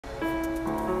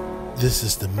This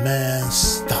is the Man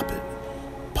Stop It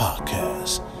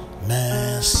podcast.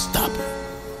 Man Stop It.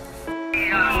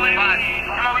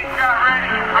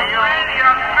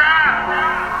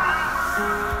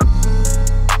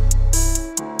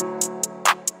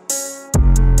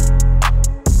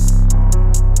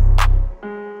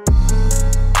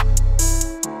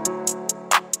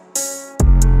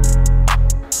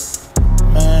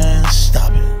 Man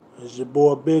Stop It. It's your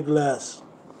boy Big Les.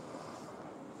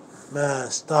 Man,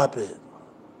 stop it.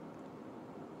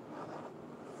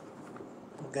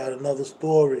 Got another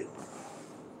story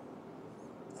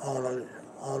on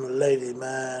a lady,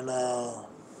 man,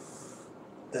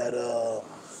 that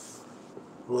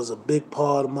was a big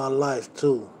part of my life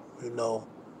too.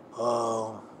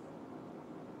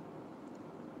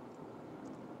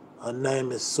 Her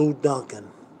name is Sue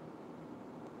Duncan.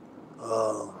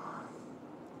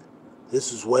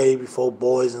 This was way before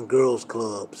Boys and Girls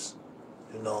Clubs.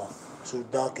 Sue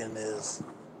Duncan is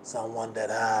someone that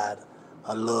had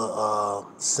a little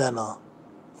center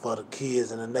for the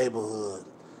kids in the neighborhood,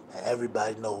 and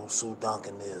everybody knows who Sue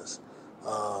Duncan is.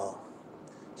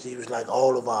 She was like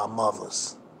all of our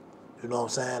mothers, you know what I'm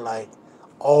saying? Like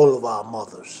all of our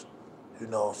mothers,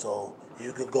 So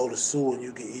you could go to Sue and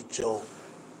you could eat your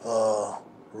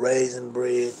raisin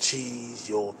bread, cheese,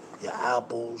 your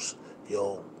apples,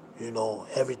 your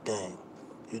everything.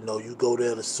 You go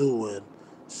there to Sue, and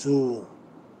Sue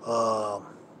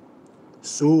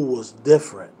was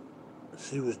different.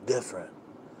 She was different.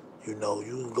 You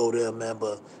can go there, man,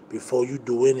 but before you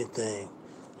do anything,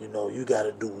 you got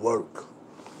to do work.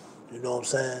 You know what I'm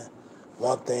saying?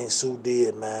 One thing Sue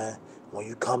did, man, when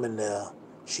you come in there,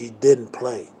 she didn't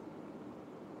play.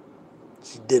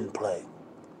 She didn't play.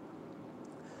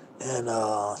 And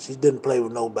she didn't play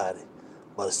with nobody.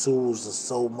 But she's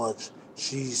so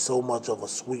much of a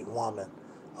sweet woman.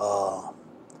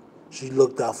 She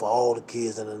looked out for all the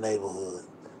kids in the neighborhood.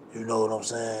 You know what I'm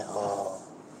saying?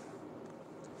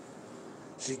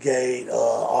 She gave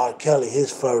R. Kelly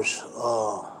his first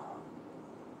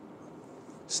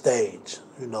stage.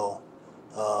 He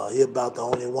about the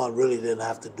only one really didn't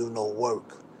have to do no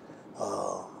work.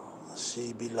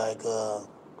 She'd be like,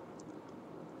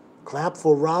 clap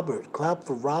for Robert. Clap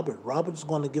for Robert. Robert's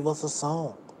going to give us a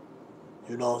song.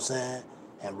 You know what I'm saying?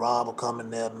 And Rob will come in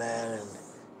there, man, and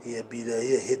he'll be there.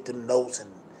 He'll hit them notes,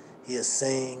 and he'll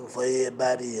sing for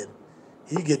everybody, and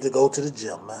he get to go to the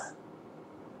gym, man.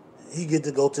 He get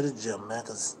to go to the gym, man,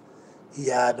 because he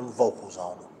had them vocals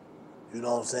on him. You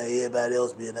know what I'm saying? Everybody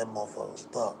else be in that motherfucker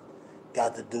stuck.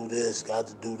 Got to do this, got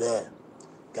to do that.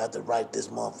 Got to write this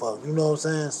motherfucker. You know what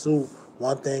I'm saying? Sue,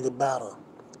 one thing about her,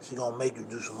 she gonna make you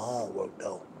do some homework,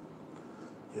 though.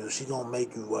 She gonna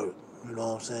make you work. You know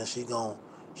what I'm saying? She gonna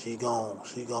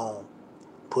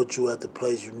put you at the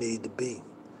place you need to be.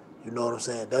 You know what I'm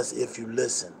saying? That's if you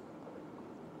listen.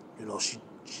 She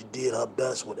did her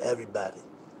best with everybody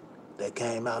that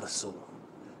came out of Sue.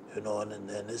 And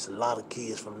there's a lot of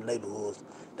kids from the neighborhoods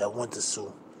that went to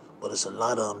Sue, but it's a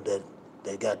lot of them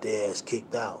that got their ass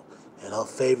kicked out. And her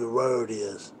favorite word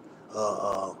is,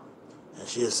 and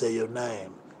she'll say your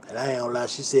name. And I ain't gonna lie,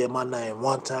 she said my name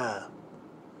one time.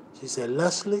 She said,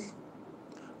 Leslie,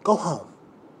 go home.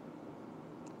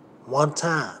 One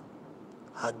time.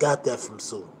 I got that from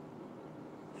Sue.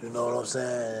 You know what I'm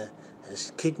saying? And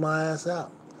she kicked my ass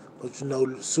out. But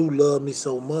Sue loved me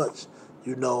so much,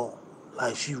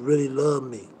 like she really loved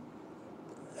me.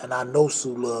 And I know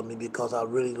Sue loved me because I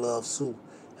really love Sue.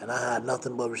 And I had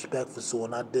nothing but respect for Sue,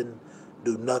 and I didn't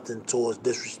do nothing towards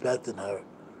disrespecting her.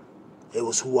 It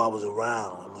was who I was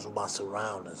around. It was my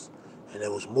surroundings. And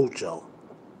it was Mucho,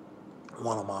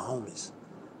 one of my homies.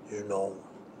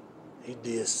 He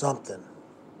did something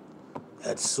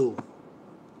at Sue.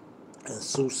 And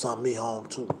Sue sent me home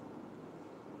too.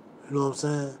 You know what I'm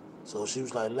saying? So she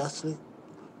was like, Leslie,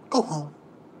 go home.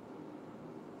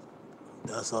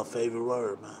 That's her favorite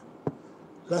word, man.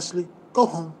 Leslie, go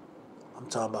home. I'm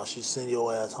talking about she send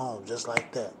your ass home just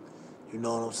like that. You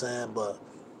know what I'm saying? But,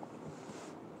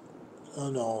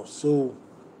 Sue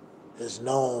is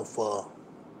known for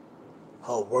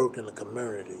her work in the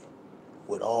community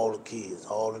with all the kids,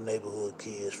 all the neighborhood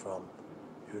kids from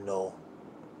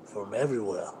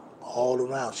everywhere, all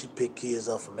around. She picked kids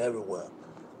up from everywhere,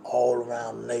 all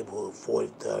around the neighborhood,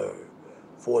 43rd,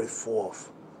 44th,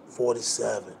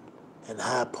 47th, and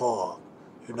Hyde Park.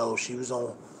 She was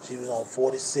on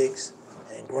 46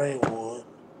 in Greenwood,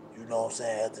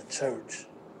 at the church.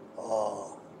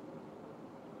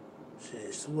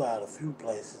 Sue had a few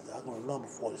places. I can remember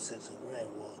 46 in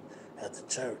Greenwood at the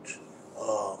church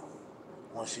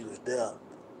when she was there,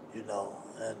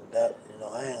 and that,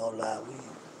 I ain't gonna lie,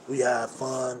 we had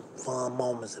fun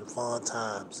moments and fun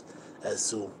times at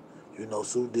Sue. You know,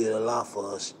 Sue did a lot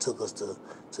for us. She took us to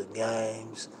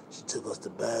games. She took us to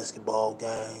basketball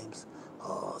games,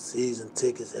 season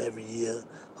tickets every year,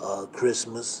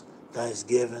 Christmas,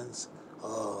 Thanksgivings.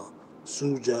 Uh,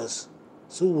 Sue just,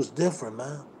 Sue was different,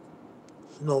 man.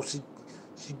 You know, she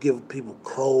give people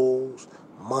clothes,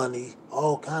 money,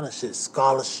 all kind of shit,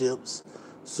 scholarships.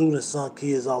 Students sent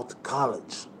kids off to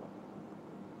college.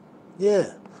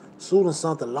 Yeah, students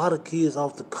sent a lot of kids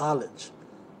off to college.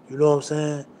 You know what I'm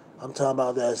saying? I'm talking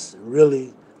about that's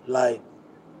really like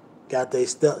got their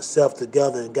self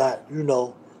together and got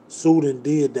student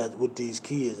did that with these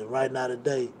kids. And right now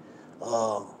today,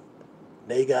 uh,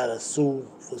 they got a Sue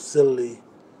facility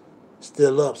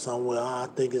still up somewhere. I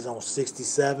think it's on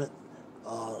 67th,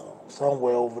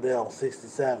 somewhere over there on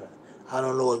 67. I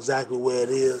don't know exactly where it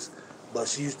is, but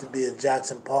she used to be in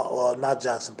Jackson Park, or not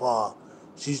Jackson Park.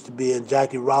 She used to be in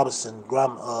Jackie Robinson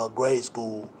grade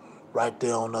school right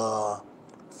there on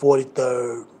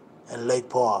 43rd and Lake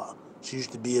Park. She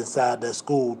used to be inside that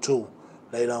school too.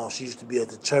 Later on, she used to be at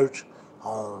the church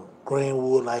on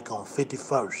Greenwood, like on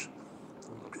 51st.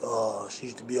 She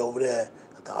used to be over there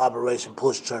at the Operation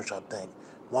Push Church, I think.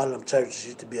 One of them churches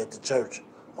used to be at the church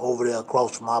over there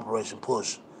across from Operation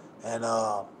Push. And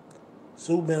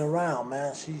Sue been around,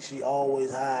 man. She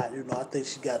always had, I think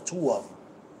she got two of them.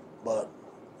 But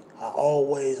I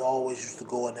always used to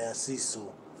go in there and see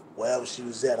Sue. Wherever she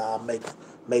was at, I'll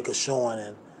make a showing,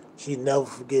 and she'd never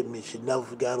forget me. She never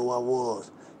forgot who I was.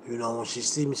 When she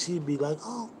see me, she'd be like,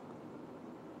 "Oh,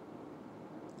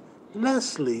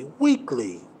 Leslie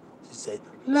Weekly." She said,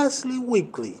 "Leslie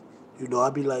Weekly."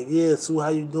 I'd be like, "Yeah, Sue, how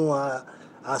you doing?"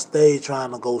 I stayed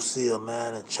trying to go see her,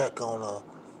 man, and check on her.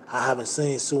 I haven't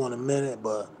seen Sue in a minute,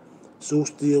 but Sue's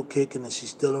still kicking and she's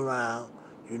still around.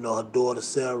 Her daughter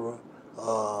Sarah,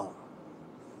 uh,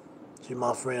 she's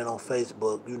my friend on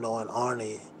Facebook, and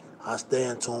Arnie. I stay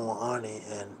in tune with Arnie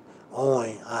and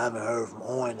Owen. I haven't heard from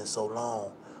Owen in so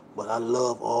long, but I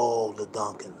love all the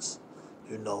Duncans.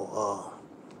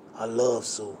 I love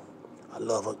Sue. I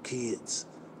love her kids.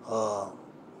 Uh,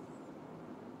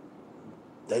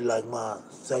 they like my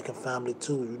second family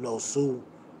too. Sue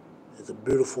is a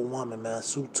beautiful woman, man.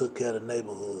 Sue took care of the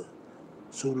neighborhood.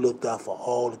 Sue looked out for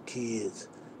all the kids.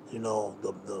 When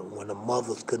the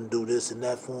mothers couldn't do this and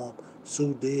that for them,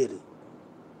 Sue did it.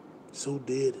 Sue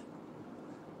did it.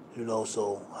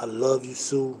 So I love you,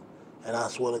 Sue. And I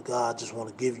swear to God, I just want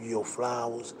to give you your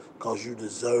flowers because you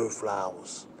deserve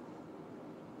flowers.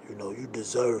 You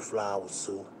deserve flowers,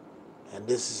 Sue. And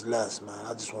this is less, man.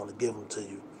 I just want to give them to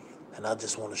you. And I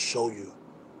just want to show you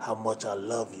how much I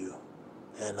love you.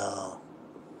 And I'm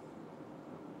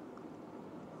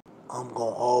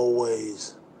going to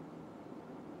always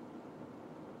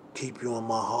keep you in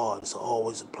my heart. It's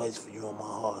always a place for you in my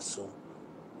heart, Sue.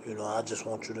 I just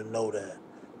want you to know that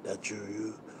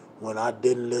you when I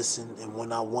didn't listen and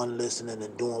when I wasn't listening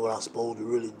and doing what I was supposed to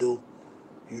really do,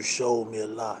 you showed me a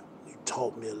lot. You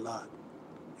taught me a lot,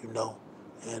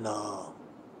 and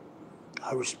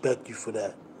I respect you for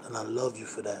that, and I love you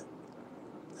for that,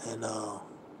 and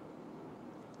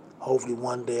hopefully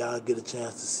one day I'll get a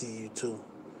chance to see you too.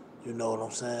 You know what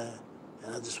I'm saying?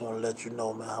 And I just want to let you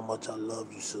know, man, how much I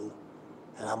love you, Sue,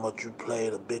 and how much you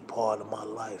played a big part of my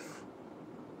life.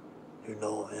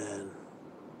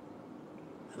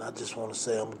 And I just want to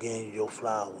say I'm giving you your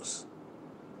flowers.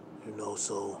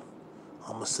 So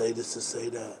I'm going to say this to say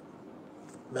that.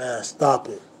 Man, stop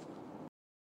it.